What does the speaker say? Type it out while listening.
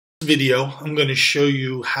video, I'm going to show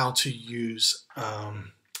you how to use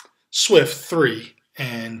Swift 3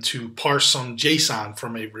 and to parse some JSON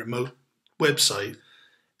from a remote website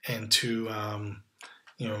and to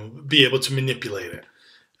be able to manipulate it.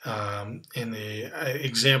 In the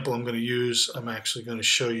example I'm going to use, I'm actually going to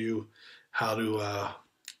show you how to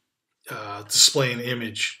display an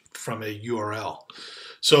image from a URL.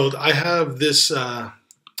 So I have this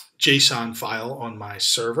JSON file on my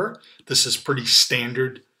server. This is pretty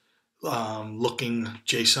standard looking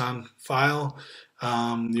JSON file.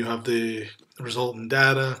 You have the resultant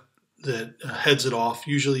data that heads it off.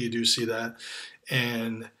 Usually you do see that.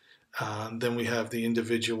 And then we have the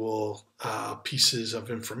individual pieces of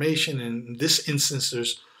information. In this instance,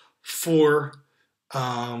 there's 4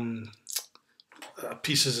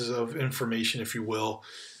 pieces of information, if you will,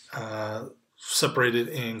 separated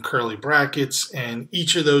in curly brackets, and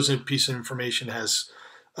each of those pieces of information has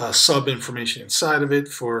sub information inside of it.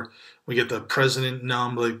 We get the president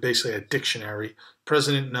num, like basically a dictionary,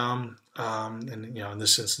 president num, and in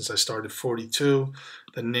this instance I started 42,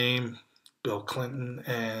 the name Bill Clinton,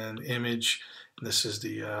 and image, and this is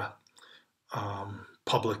the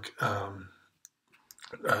public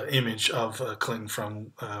image of Clinton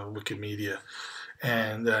from Wikimedia,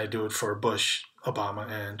 and I do it for Bush, Obama,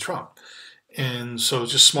 and Trump. And so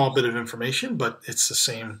just a small bit of information, but it's the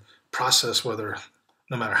same process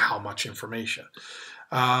no matter how much information.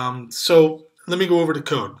 So let me go over the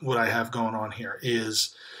code. What I have going on here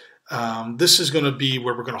is this is going to be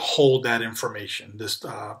where we're going to hold that information, this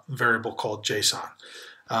variable called JSON.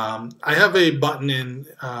 I have a button and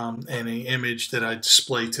an image that I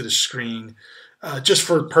display to the screen just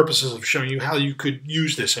for purposes of showing you how you could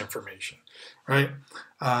use this information, right?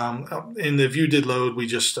 In the view did load, we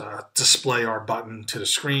just display our button to the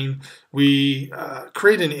screen. We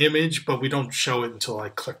create an image, but we don't show it until I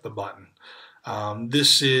click the button.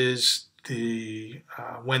 This is the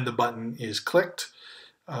when the button is clicked,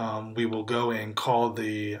 we will go and call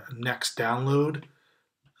the next download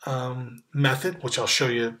method, which I'll show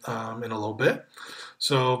you in a little bit.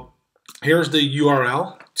 So here's the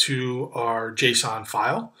URL to our JSON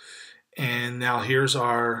file, and now here's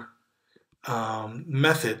our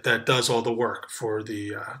method that does all the work for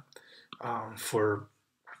the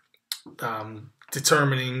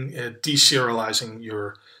determining deserializing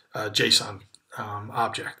your JSON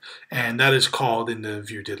object, and that is called in the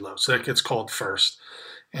view did load. So that gets called first.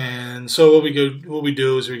 And so what we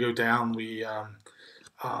do is we go down, we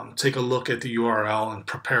take a look at the URL and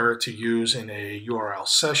prepare it to use in a URL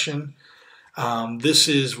session. This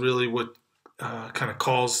is really what kind of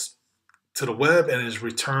calls to the web and is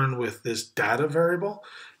returned with this data variable.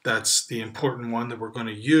 That's the important one that we're going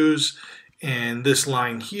to use. And this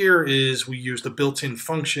line here is we use the built-in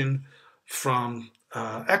function from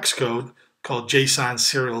Xcode called JSON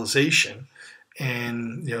Serialization.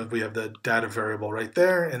 And we have the data variable right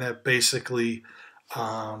there, and that basically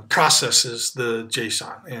processes the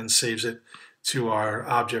JSON and saves it to our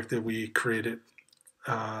object that we created,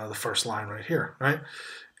 the first line right here, right?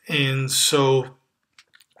 And so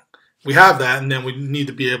we have that, and then we need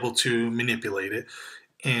to be able to manipulate it.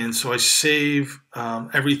 And so I save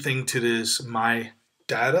everything to this my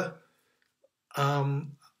data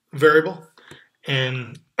variable,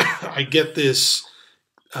 and I get this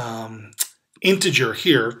integer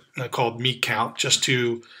here called me count, just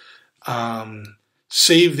to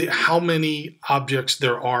save how many objects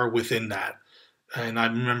there are within that. And I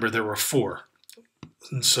remember there were 4,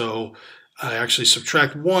 and so I actually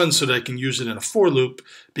subtract 1 so that I can use it in a for loop,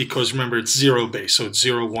 because remember it's 0 base, so it's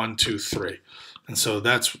 0, 1, 2, 3. And so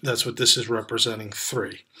that's what this is representing,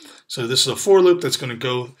 3. So this is a for loop that's going to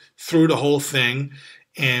go through the whole thing,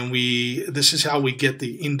 and this is how we get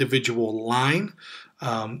the individual line.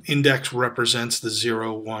 Index represents the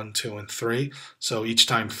 0, 1, 2, and 3. So each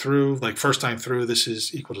time through, like first time through, this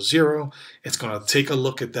is equal to 0. It's going to take a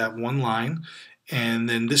look at that one line. And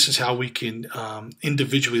then this is how we can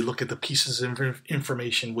individually look at the pieces of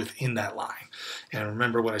information within that line. And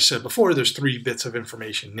remember what I said before, there's 3 bits of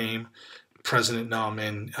information: name, president num,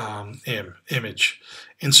 and image.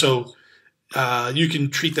 And so you can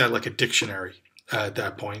treat that like a dictionary at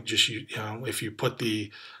that point. Just if you put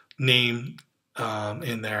the name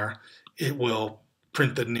in there, it will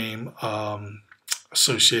print the name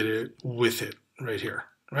associated with it right here,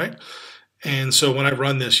 right? And so when I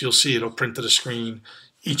run this, you'll see it'll print to the screen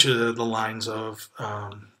each of the lines of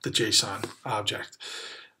the JSON object.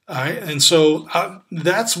 All right, and so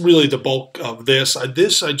that's really the bulk of this.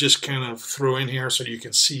 This I just kind of threw in here so you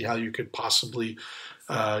can see how you could possibly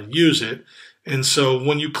use it. And so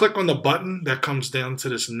when you click on the button, that comes down to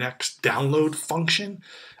this next download function,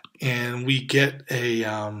 and we get a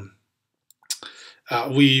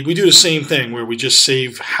we do the same thing where we just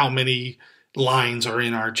save how many lines are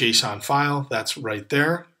in our JSON file. That's right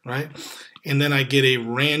there, right? And then I get a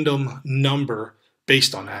random number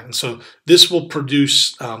based on that. And so this will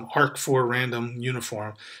produce, arc4 random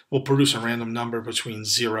uniform will produce a random number between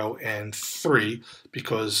 0 and 3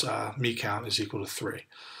 because me count is equal to 3.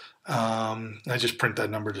 I just print that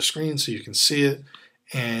number to screen so you can see it.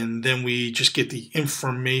 And then we just get the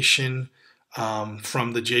information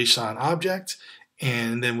from the JSON object.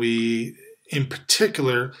 And then we, in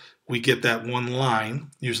particular, we get that one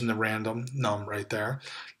line using the random num right there.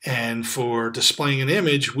 And for displaying an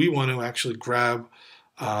image, we want to actually grab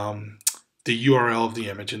the URL of the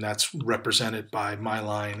image, and that's represented by my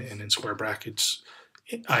line and in square brackets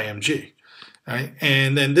img. Right?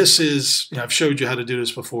 And then this is, I've showed you how to do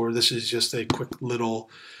this before. This is just a quick little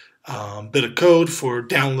bit of code for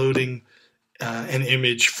downloading an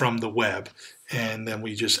image from the web, and then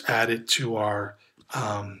we just add it to our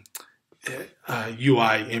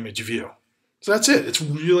UI image view. So that's it. It's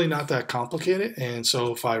really not that complicated. And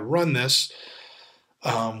so if I run this,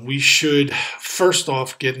 we should first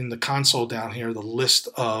off get in the console down here the list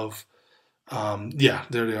of, yeah,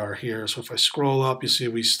 there they are here. So if I scroll up, you see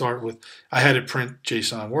we start with, I had it print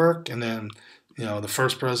JSON work, and then, the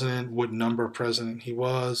first president, what number president he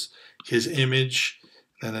was, his image,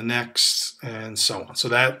 then the next, and so on. So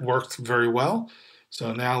that worked very well.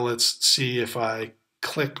 So now let's see if I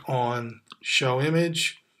click on show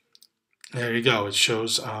image. There you go. It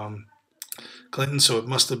shows Clinton. So it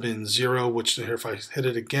must have been 0, which here if I hit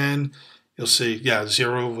it again, you'll see, yeah,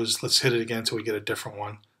 0 was, let's hit it again until we get a different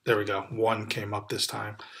one. There we go. 1 came up this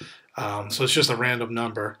time. So it's just a random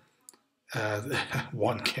number.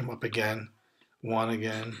 1 came up again. 1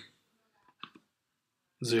 again.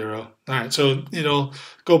 0. All right, so it'll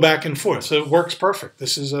go back and forth. So it works perfect.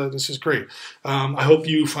 This is great. I hope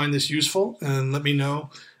you find this useful, and let me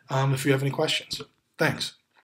know if you have any questions. Thanks.